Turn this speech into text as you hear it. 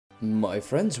My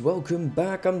friends, welcome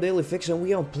back. I'm Dailyfix and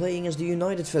we are playing as the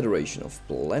United Federation of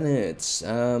Planets.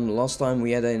 Last time we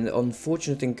had an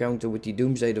unfortunate encounter with the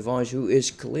Doomsday device, who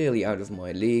is clearly out of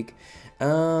my league.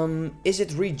 Is it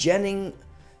regenning?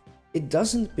 It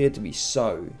doesn't appear to be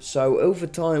so. So over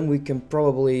time we can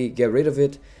probably get rid of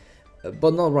it,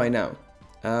 but not right now.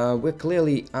 We're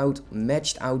clearly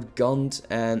outmatched, outgunned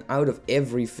and out of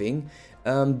everything.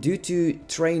 Due to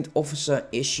trained officer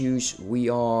issues, we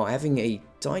are having a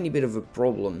tiny bit of a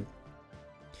problem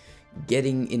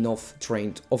getting enough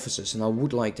trained officers, and I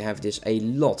would like to have this a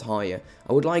lot higher.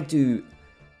 I would like to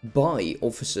buy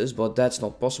officers, but that's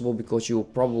not possible because you'll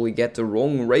probably get the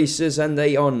wrong races and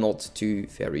they are not too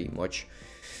very much,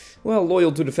 well,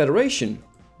 loyal to the Federation.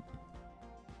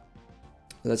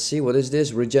 Let's see, what is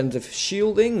this? Regenerative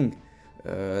shielding,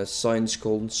 science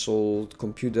console,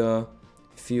 computer,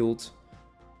 field.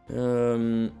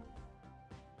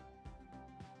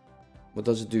 What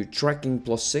does it do? Tracking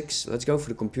 +6. Let's go for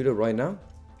the computer right now.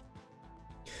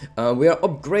 We are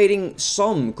upgrading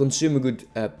some consumer good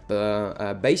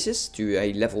bases to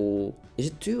a level... Is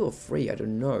it 2 or 3? I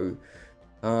don't know.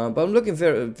 But I'm looking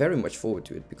very much forward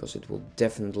to it because it will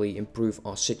definitely improve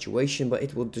our situation, but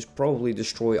it will just probably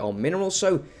destroy our minerals.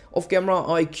 So off camera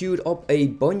I queued up a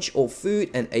bunch of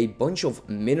food and a bunch of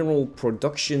mineral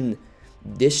production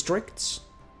districts.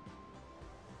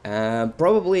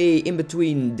 Probably in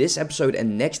between this episode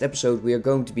and next episode we are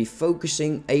going to be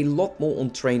focusing a lot more on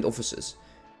trained officers.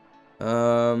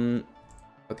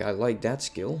 Okay, I like that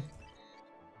skill.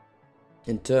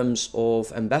 In terms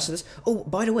of ambassadors, oh,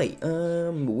 by the way,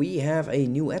 we have a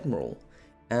new admiral,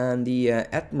 and the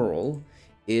admiral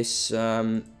is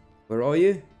where are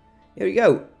you? Here you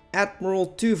go,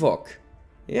 Admiral Tuvok.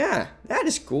 Yeah, that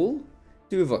is cool.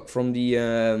 Tuvok from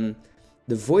the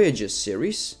Voyages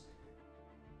series.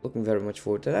 Looking very much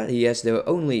forward to that. He has the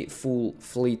only full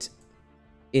fleet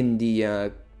in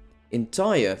the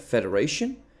entire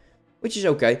Federation, which is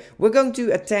okay. We're going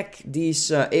to attack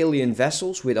these alien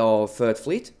vessels with our third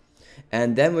fleet,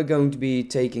 and then we're going to be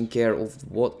taking care of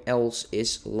what else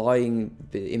is lying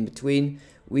in between.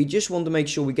 We just want to make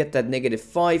sure we get that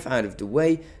 -5 out of the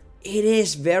way. It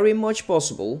is very much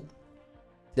possible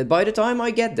that by the time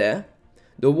I get there,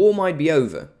 the war might be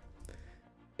over.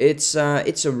 It's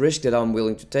a risk that I'm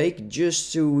willing to take,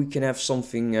 just so we can have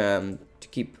something to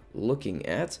keep looking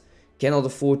at. Cannot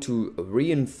afford to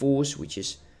reinforce, which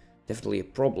is definitely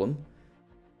a problem.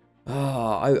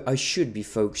 I should be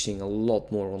focusing a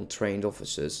lot more on trained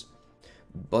officers,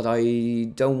 but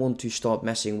I don't want to start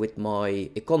messing with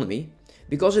my economy,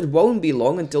 because it won't be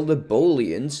long until the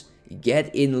Bolians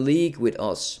get in league with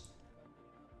us.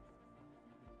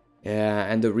 Yeah,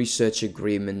 and the research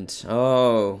agreement.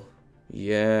 Oh...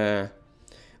 yeah,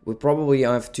 we probably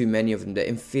have too many of them. The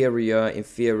inferior,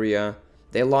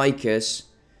 they like us.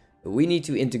 We need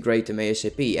to integrate them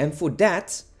ASAP, and for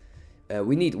that,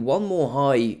 we need one more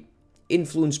high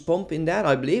influence pump in that,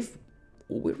 I believe.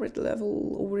 Oh, we're at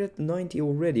level, oh, we're at 90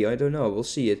 already, I don't know, we'll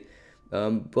see it.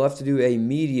 We'll have to do a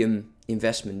medium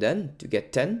investment then, to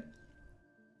get 10.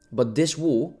 But this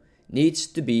war needs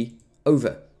to be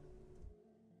over.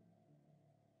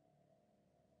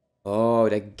 Oh,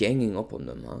 they're ganging up on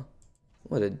them, huh?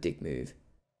 What a dick move.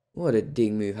 What a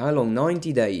dick move. How long?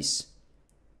 90 days.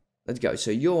 Let's go.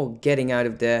 So you're getting out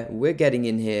of there. We're getting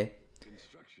in here.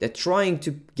 They're trying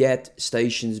to get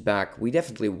stations back. We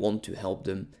definitely want to help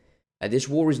them. This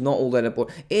war is not all that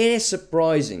important. It is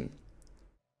surprising,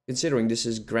 considering this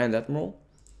is Grand Admiral.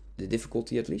 The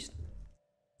difficulty, at least.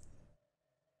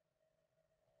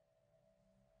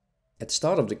 At the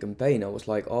start of the campaign, I was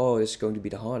like, oh, this is going to be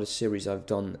the hardest series I've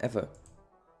done ever.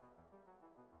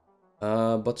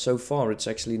 But so far, it's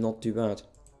actually not too bad.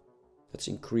 Let's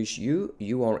increase you.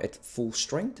 You are at full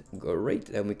strength. Great.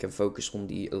 Then we can focus on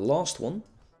the last one.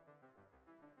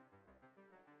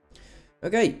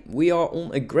 Okay, we are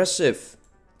on aggressive.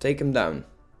 Take them down.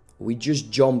 We just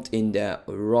jumped in there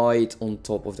right on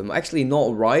top of them. Actually,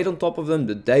 not right on top of them,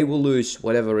 but they will lose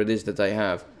whatever it is that they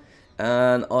have.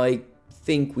 And I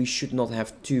think we should not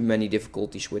have too many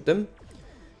difficulties with them.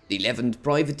 The 11th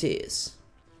privateers.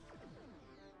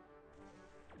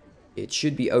 It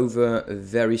should be over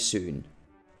very soon.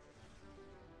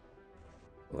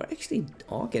 We actually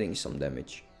are getting some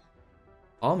damage.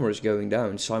 Armor is going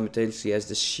down simultaneously as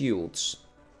the shields.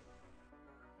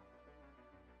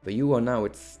 But you are now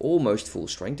at almost full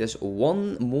strength. There's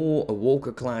one more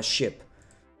Walker class ship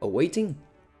awaiting.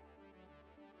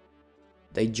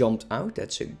 They jumped out.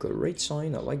 That's a great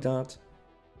sign. I like that.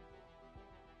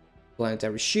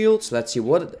 Planetary shields. Let's see,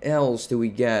 what else do we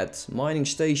get? Mining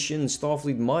station,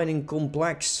 Starfleet mining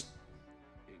complex.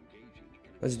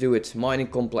 Let's do it. Mining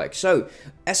complex. So,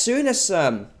 as soon as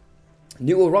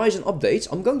New Horizon updates,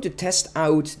 I'm going to test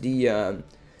out the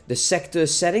sector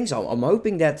settings. I'm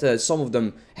hoping that some of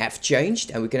them have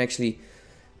changed and we can actually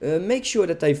make sure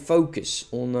that they focus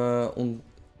on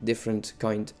different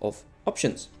kind of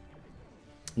options.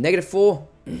 -4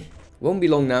 won't be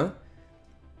long now.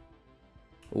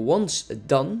 Once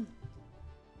done,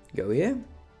 go here,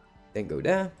 then go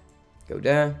there, go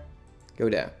there, go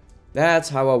there. That's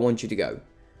how I want you to go.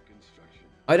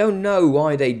 I don't know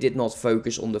why they did not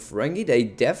focus on the Ferengi. They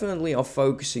definitely are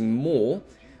focusing more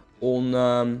on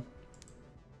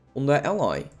their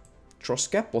ally.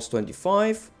 Trust cap plus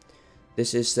 25.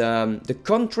 This is the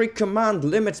country command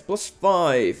limit plus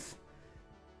 5.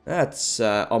 That's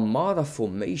Armada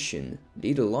formation,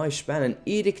 leader lifespan and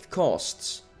edict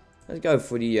costs. Let's go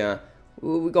for the,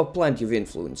 we got plenty of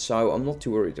influence, so I'm not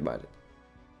too worried about it.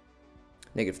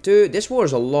 -2, this war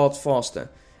is a lot faster.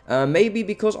 Maybe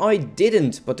because I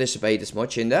didn't participate as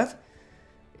much in that.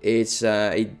 It's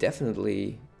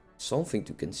definitely something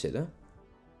to consider.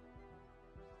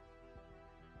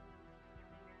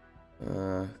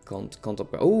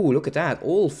 Oh, look at that.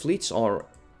 All fleets are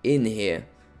in here.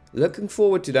 Looking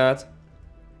forward to that.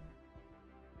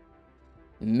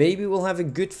 Maybe we'll have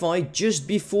a good fight just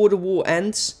before the war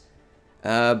ends.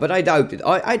 But I doubt it.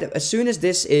 As soon as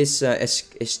this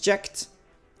is checked.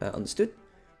 Understood.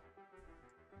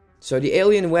 So the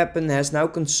alien weapon has now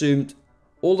consumed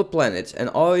all the planets. And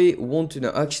I want to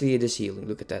know... Actually, it is healing.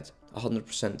 Look at that.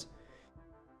 100%.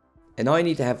 And I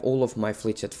need to have all of my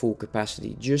fleets at full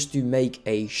capacity. Just to make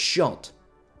a shot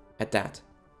at that.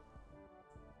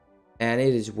 And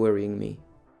it is worrying me.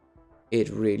 It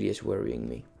really is worrying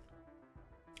me.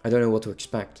 I don't know what to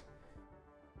expect.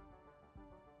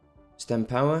 STEM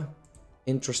power.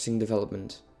 Interesting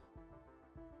development.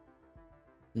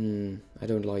 I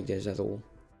don't like this at all.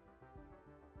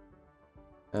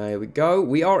 Here we go.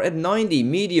 We are at 90.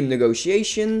 Medium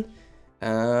negotiation.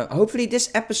 Hopefully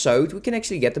this episode we can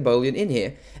actually get the Bolian in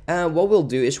here. What we'll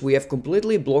do is we have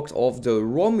completely blocked off the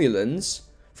Romulans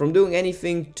from doing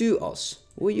anything to us.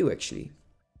 Who are you actually?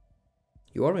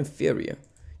 You are inferior.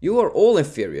 You are all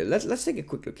inferior. Let's take a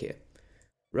quick look here.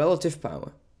 Relative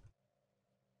power.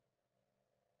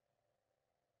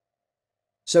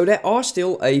 So there are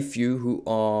still a few who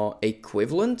are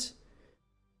equivalent.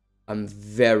 I'm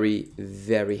very,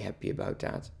 very happy about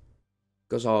that.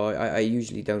 Because I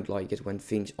usually don't like it when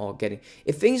things are getting...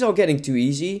 If things are getting too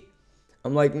easy,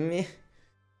 I'm like, meh.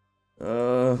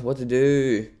 What to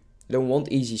do? I don't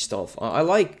want easy stuff. I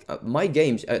like my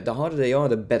games. The harder they are,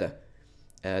 the better.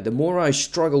 The more I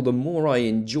struggle, the more I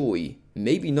enjoy.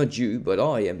 Maybe not you, but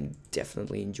I am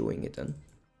definitely enjoying it then.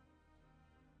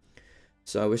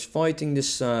 So I was fighting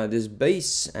this this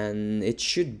base, and it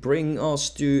should bring us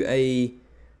to a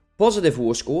positive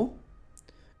war score.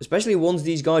 Especially once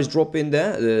these guys drop in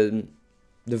there.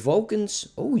 The Vulcans.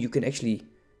 Oh, you can actually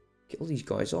kill these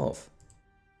guys off.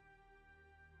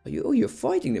 Oh, you're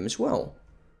fighting them as well.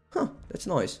 Huh, that's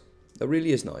nice. That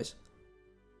really is nice.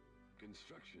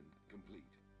 Construction complete.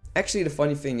 Actually, the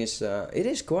funny thing is, it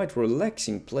is quite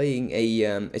relaxing playing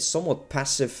a somewhat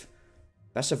passive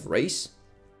race.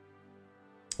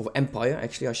 Of empire,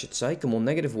 actually, I should say. Come on,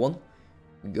 -1.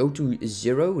 Go to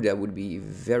 0, that would be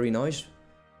very nice.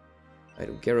 I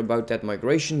don't care about that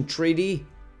migration treaty.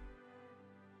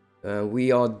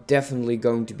 We are definitely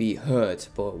going to be hurt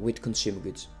with consumer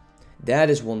goods. That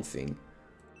is one thing.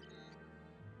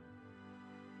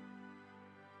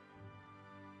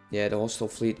 Yeah, the hostile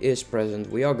fleet is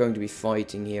present. We are going to be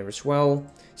fighting here as well.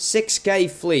 6k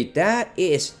fleet, that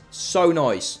is so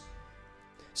nice.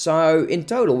 So in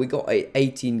total we got a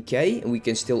 18k, and we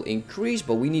can still increase,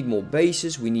 but we need more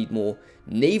bases, we need more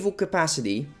naval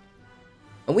capacity,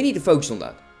 and we need to focus on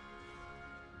that.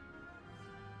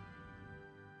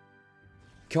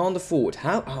 Can't afford.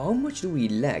 How much do we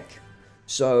lack?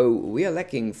 So we are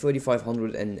lacking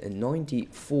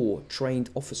 3,594 trained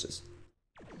officers.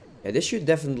 Yeah, this should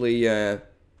definitely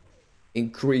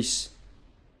increase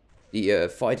the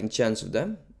fighting chance of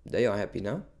them. They are happy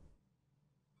now.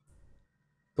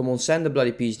 Come on, send the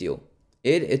bloody peace deal.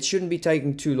 It shouldn't be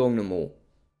taking too long no more.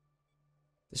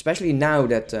 Especially now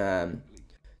that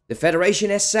the Federation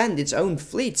has sent its own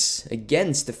fleets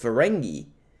against the Ferengi.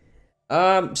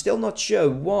 Still not sure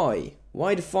why.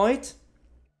 Why the fight?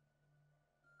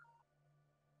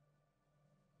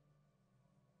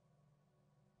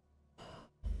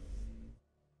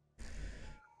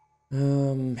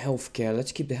 Healthcare.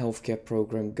 Let's keep the healthcare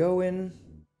program going.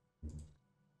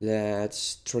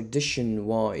 Let's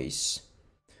tradition-wise.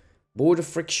 Border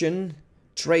friction.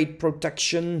 Trade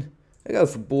protection. I go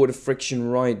for border friction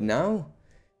right now.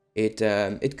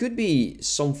 It could be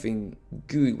something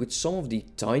good with some of the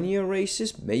tinier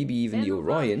races, maybe even the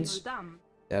Orions.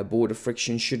 Border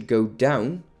friction should go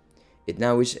down. It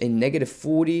now is a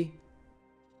 -40.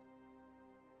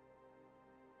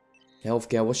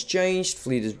 Healthcare was changed.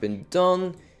 Fleet has been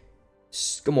done.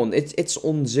 Come on, it's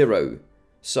on 0.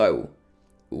 So,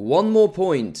 one more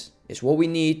point is what we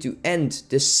need to end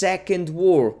the second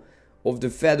war of the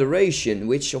Federation,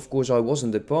 which of course I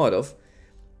wasn't a part of.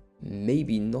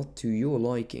 Maybe not to your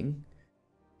liking.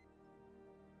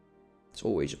 It's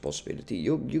always a possibility.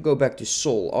 You go back to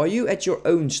Sol. Are you at your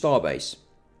own starbase?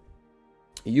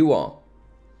 You are.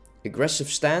 Aggressive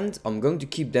stand. I'm going to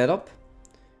keep that up.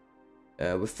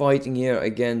 We're fighting here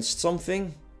against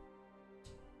something.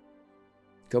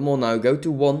 Come on now, go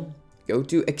to 1. Go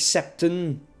to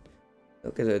Accepton.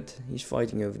 Look at it. He's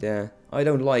fighting over there. I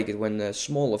don't like it when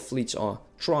smaller fleets are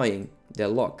trying their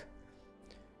luck.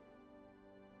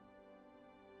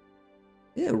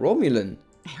 Yeah, Romulan.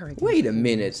 Wait a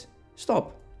minute.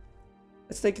 Stop.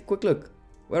 Let's take a quick look.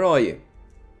 Where are you?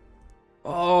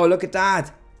 Oh, look at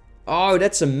that. Oh,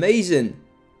 that's amazing.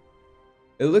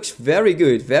 It looks very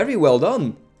good. Very well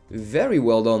done. Very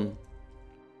well done.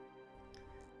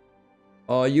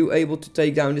 Are you able to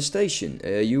take down the station?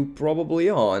 You probably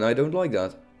are, and I don't like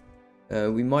that.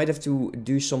 We might have to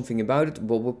do something about it,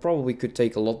 but we probably could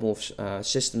take a lot more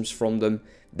systems from them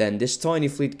than this tiny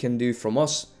fleet can do from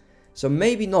us. So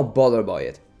maybe not bother by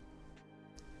it.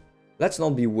 Let's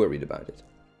not be worried about it.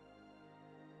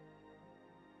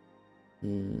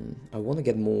 I want to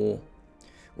get more.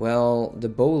 Well, the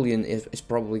Bolian is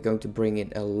probably going to bring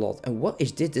in a lot. And what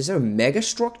is this? Is there a mega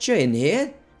structure in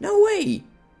here? No way!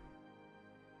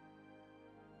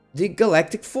 The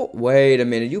Galactic Forum? Wait a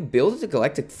minute, you built the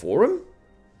Galactic Forum?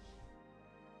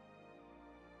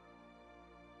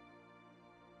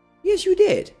 Yes, you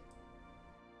did.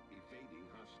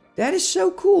 That is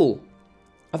so cool.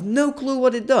 I've no clue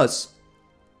what it does.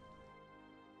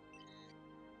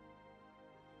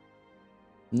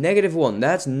 -1,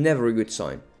 that's never a good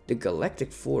sign. The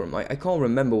Galactic Forum, I can't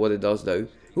remember what it does though.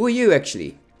 Who are you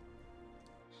actually?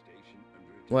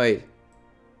 Wait.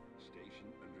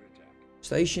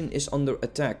 Station is under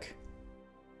attack.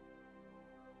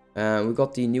 We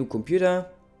got the new computer.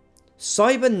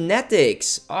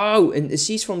 Cybernetics! Oh, and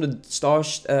she's from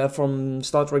the from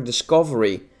Star Trek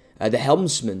Discovery. The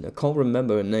helmsman, I can't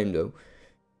remember her name though.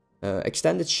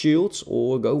 Extended shields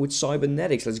or go with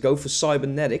cybernetics. Let's go for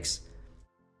cybernetics.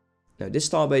 Now this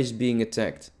starbase is being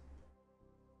attacked.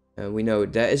 We know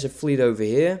there is a fleet over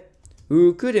here.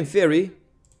 Who could in theory...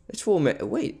 Let's form it.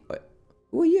 Wait,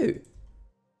 who are you?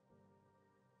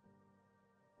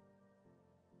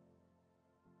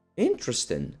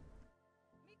 Interesting.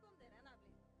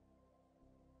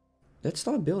 Let's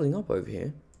start building up over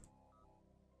here.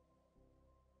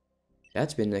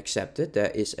 That's been accepted.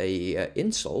 There is a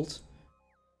insult.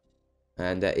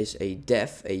 And there is a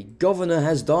death. A governor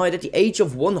has died at the age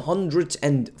of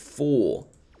 104.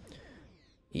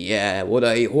 Yeah, what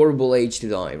a horrible age to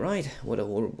die, right? What a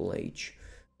horrible age.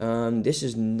 This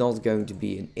is not going to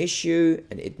be an issue.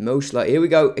 And it most likely... Here we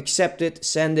go. Accept it.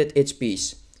 Send it. It's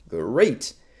peace.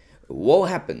 Great. What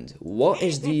happened? What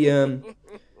is the...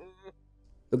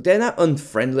 Look, they're not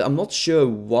unfriendly. I'm not sure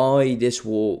why this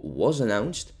war was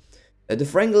announced. The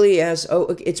friendly has...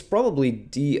 Oh, it's probably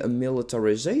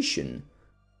demilitarization.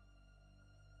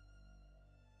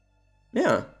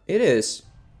 Yeah, it is.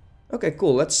 Okay,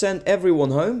 cool. Let's send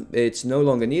everyone home. It's no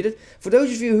longer needed. For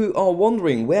those of you who are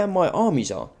wondering where my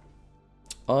armies are,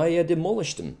 I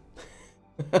demolished them.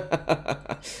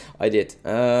 I did.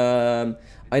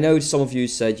 I know some of you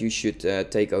said you should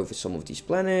take over some of these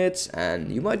planets,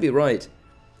 and you might be right.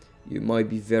 You might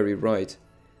be very right.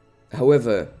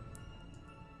 However,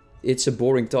 it's a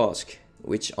boring task,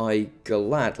 which I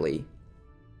gladly...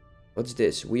 What's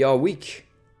this? We are weak.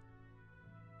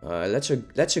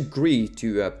 Let's agree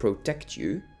to protect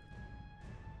you.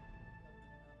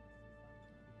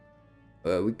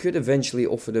 We could eventually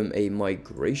offer them a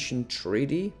migration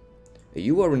treaty.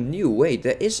 You are new. Wait,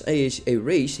 there is a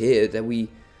race here that we...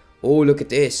 Oh, look at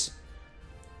this.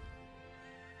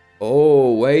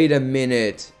 Oh, wait a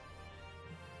minute.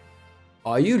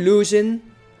 Are you losing?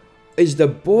 Is the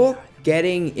Borg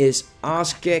getting his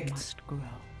ass kicked?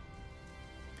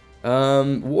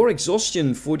 War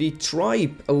exhaustion for the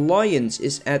Tribe Alliance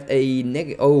is at a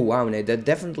negative... Oh, wow, no, they're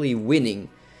definitely winning.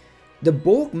 The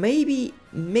Borg maybe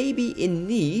in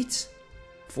need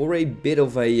for a bit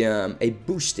of a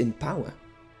boost in power.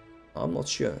 I'm not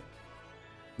sure.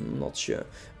 I'm not sure.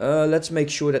 Let's make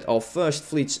sure that our first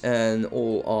fleets and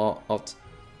all are at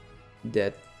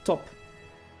their top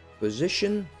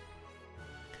position.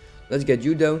 Let's get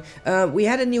you down. We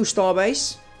had a new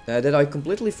starbase that I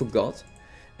completely forgot.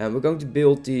 And we're going to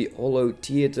build the hollow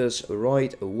theaters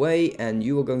right away. And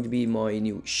you are going to be my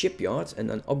new shipyard. And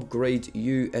then upgrade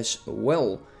you as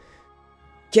well.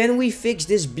 Can we fix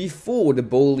this before the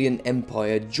Bolian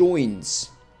Empire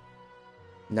joins?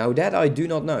 Now that I do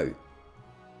not know.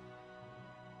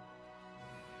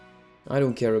 I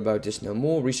don't care about this no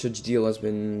more. Research deal has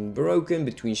been broken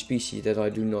between species that I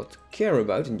do not care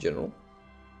about in general.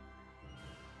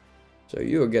 So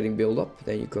you are getting built up.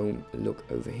 Then you can look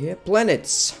over here.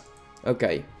 Planets.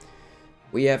 Okay.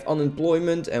 We have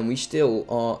unemployment and we still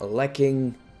are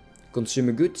lacking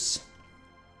consumer goods.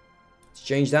 Let's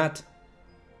change that.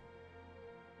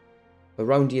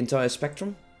 Around the entire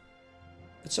spectrum.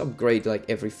 Let's upgrade like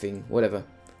everything. Whatever.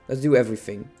 Let's do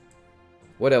everything.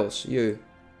 What else? You.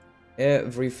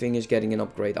 Everything is getting an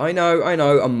upgrade. I know.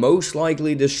 I'm most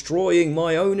likely destroying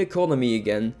my own economy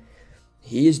again.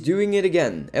 He is doing it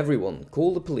again. Everyone,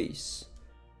 call the police.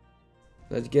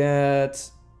 Let's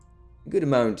get a good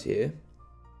amount here.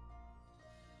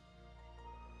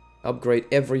 Upgrade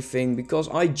everything because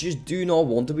I just do not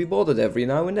want to be bothered every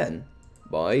now and then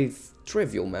by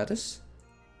trivial matters.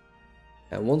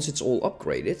 And once it's all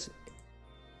upgraded,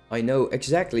 I know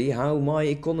exactly how my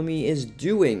economy is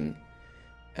doing.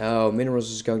 Oh, minerals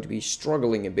is going to be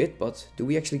struggling a bit, but do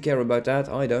we actually care about that?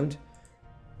 I don't.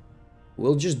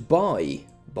 We'll just buy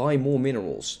more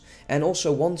minerals. And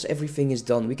also, once everything is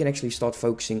done, we can actually start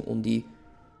focusing on the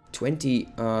 20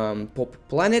 pop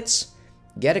planets.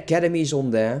 Get academies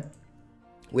on there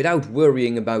without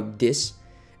worrying about this.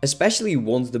 Especially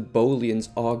once the Bolians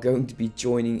are going to be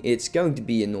joining. It's going to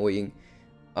be annoying.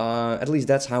 At least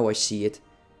that's how I see it.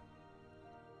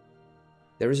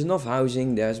 There is enough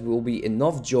housing. There will be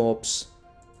enough jobs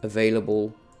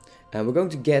available. And we're going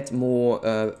to get more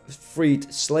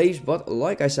freed slaves. But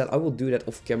like I said, I will do that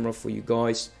off camera for you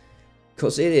guys.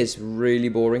 Because it is really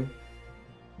boring.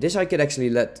 This I could actually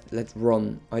let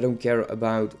run. I don't care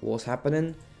about what's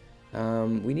happening.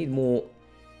 We need more.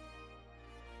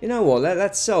 You know what?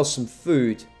 Let's sell some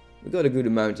food. We got a good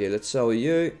amount here. Let's sell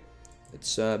you.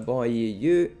 Let's buy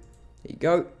you. There you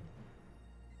go.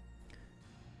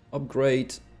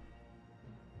 Upgrade.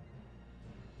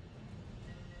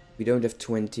 We don't have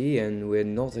 20 and we're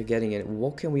not getting it.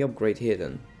 What can we upgrade here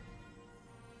then?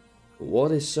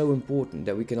 What is so important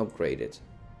that we can upgrade it?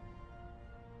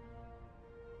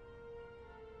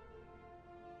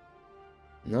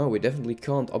 No, we definitely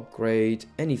can't upgrade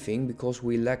anything because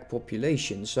we lack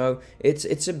population. So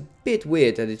it's a bit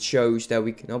weird that it shows that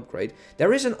we can upgrade.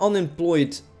 There is an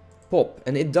unemployed pop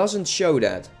and it doesn't show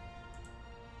that.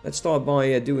 Let's start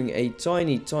by doing a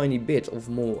tiny bit of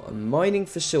more mining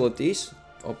facilities.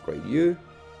 Upgrade you.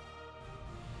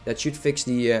 That should fix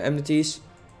the amenities.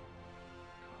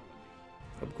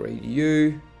 Upgrade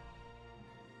you.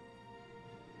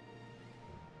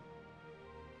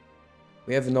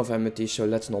 We have enough amenities, so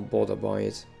let's not bother by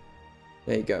it.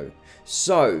 There you go.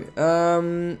 So,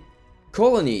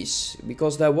 colonies.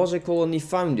 Because there was a colony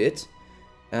founded.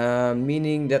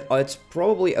 Meaning that it's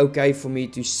probably okay for me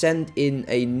to send in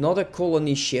another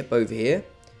colony ship over here.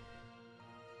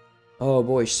 Oh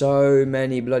boy, so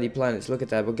many bloody planets. Look at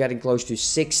that. We're getting close to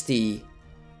 60.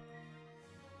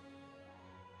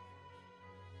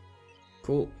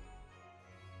 Cool.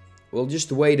 We'll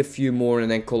just wait a few more and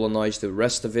then colonize the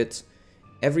rest of it.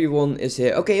 Everyone is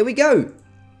here. Okay, here we go.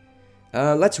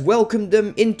 Let's welcome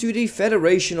them into the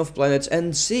Federation of Planets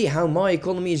and see how my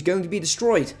economy is going to be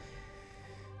destroyed.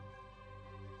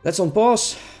 Let's on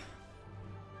pause.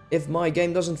 If my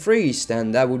game doesn't freeze,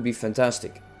 then that would be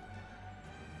fantastic.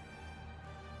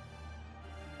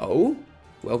 Oh,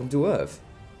 welcome to Earth.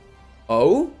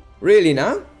 Oh, really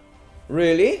now?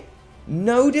 Really?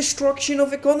 No destruction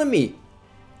of economy.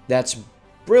 That's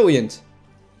brilliant.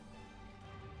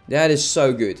 That is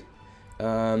so good.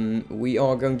 We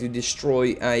are going to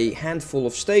destroy a handful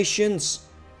of stations.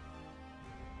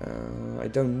 I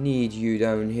don't need you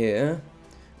down here.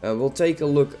 We'll take a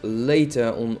look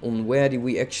later on where do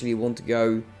we actually want to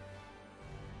go.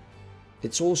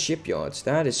 It's all shipyards.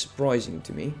 That is surprising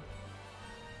to me.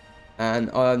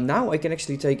 And now I can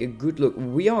actually take a good look.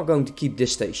 We are going to keep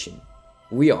this station.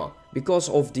 We are. Because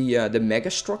of the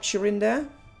mega structure in there.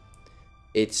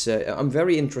 It's I'm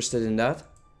very interested in that.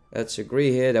 Let's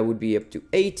agree here. That would be up to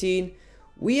 18.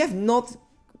 We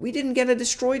didn't get a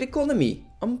destroyed economy.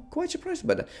 I'm quite surprised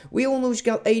about that. We almost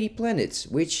got 80 planets,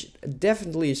 which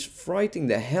definitely is frightening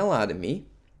the hell out of me.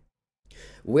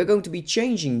 We're going to be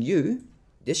changing you,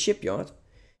 this shipyard,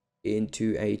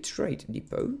 into a trade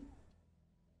depot.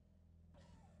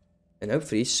 And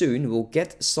hopefully soon we'll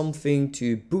get something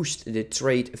to boost the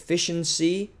trade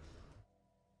efficiency.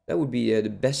 That would be the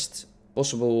best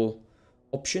possible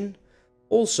option.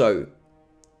 Also,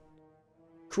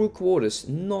 crew quarters,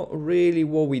 not really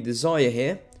what we desire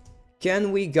here.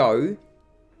 Can we go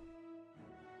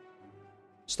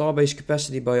starbase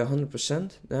capacity by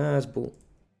 100%? That's bull.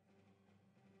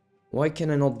 Why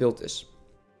can I not build this?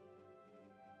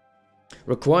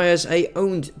 Requires a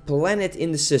owned planet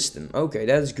in the system. Okay,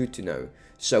 that is good to know.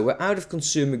 So we're out of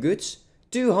consumer goods.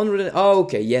 200. Oh,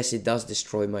 okay, yes, it does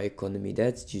destroy my economy.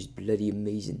 That's just bloody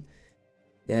amazing.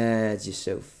 That's just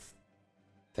so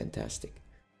fantastic.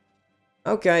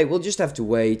 Okay, we'll just have to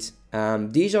wait.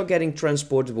 These are getting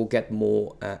transported. We'll get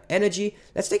more energy.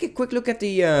 Let's take a quick look at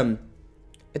the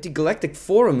Galactic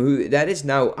Forum, that is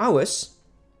now ours.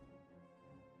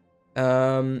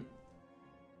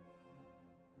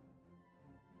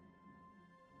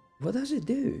 What does it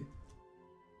do?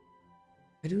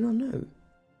 I do not know.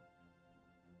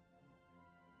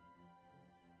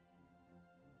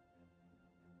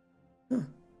 Huh.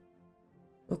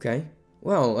 Okay.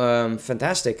 Well,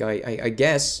 fantastic, I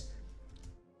guess.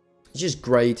 It's just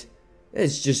great.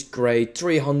 It's just great.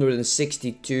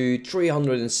 362,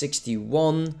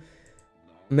 361.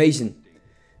 Amazing.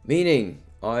 Meaning,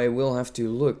 I will have to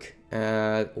look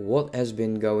at what has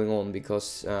been going on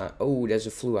because, oh, there's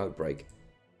a flu outbreak.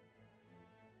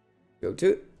 Go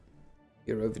to.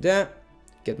 You're over there.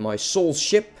 Get my soul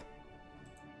ship.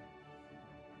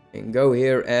 And go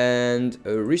here and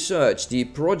research the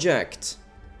project.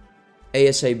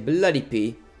 ASA bloody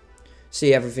P.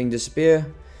 See everything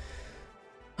disappear.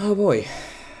 Oh boy.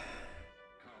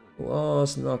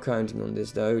 Was not counting on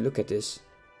this though. Look at this.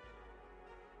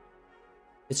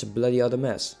 It's a bloody other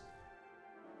mess.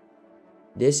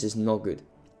 This is not good.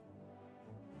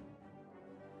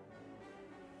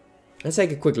 Let's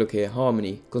take a quick look here.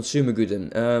 Harmony. Consumer goods.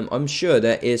 I'm sure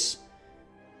there is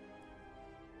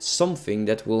something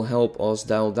that will help us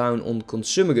dial down on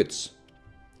consumer goods.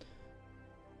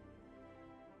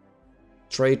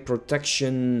 Trade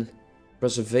protection.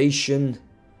 Preservation.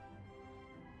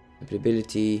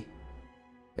 Availability.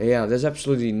 Yeah, there's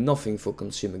absolutely nothing for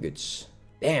consumer goods.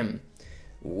 Damn.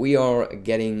 We are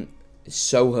getting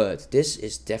so hurt. This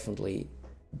is definitely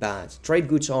bad. Trade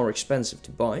goods are expensive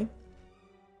to buy.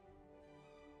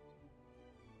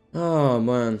 Oh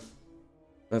man.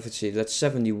 Let's see, that's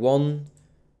 71.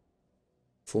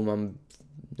 For my...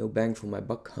 no bang for my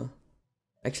buck, huh?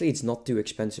 Actually, it's not too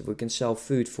expensive. We can sell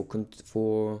food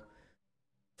for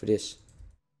this.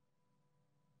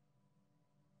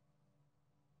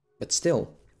 But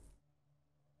still.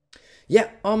 Yeah,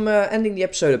 I'm ending the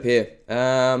episode up here.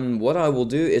 What I will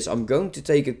do is I'm going to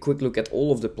take a quick look at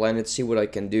all of the planets, see what I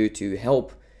can do to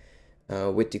help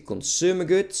with the consumer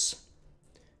goods.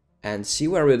 And see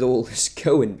where it all is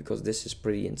going, because this is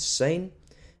pretty insane.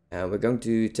 We're going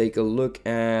to take a look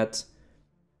at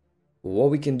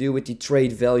what we can do with the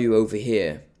trade value over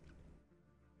here.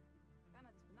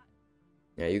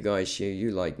 Yeah, you guys,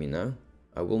 you like me now.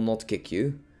 I will not kick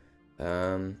you.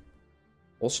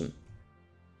 Awesome.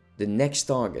 The next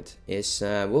target is,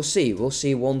 we'll see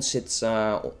once it's,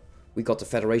 we got the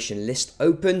Federation list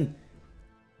open.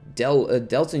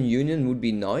 Deltan Union would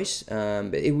be nice,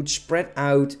 but it would spread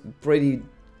out pretty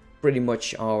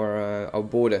much our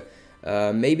border.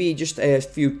 Maybe just a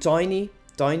few tiny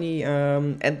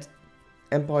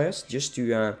empires just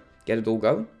to get it all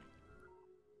going.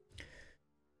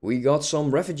 We got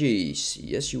some refugees.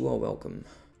 Yes, you are welcome.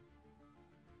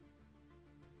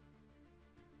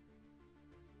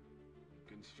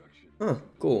 Huh,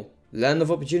 cool. Land of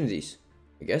opportunities,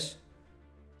 I guess.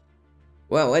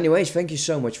 Well, anyways, thank you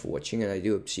so much for watching, and I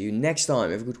do hope to see you next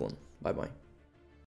time. Have a good one. Bye-bye.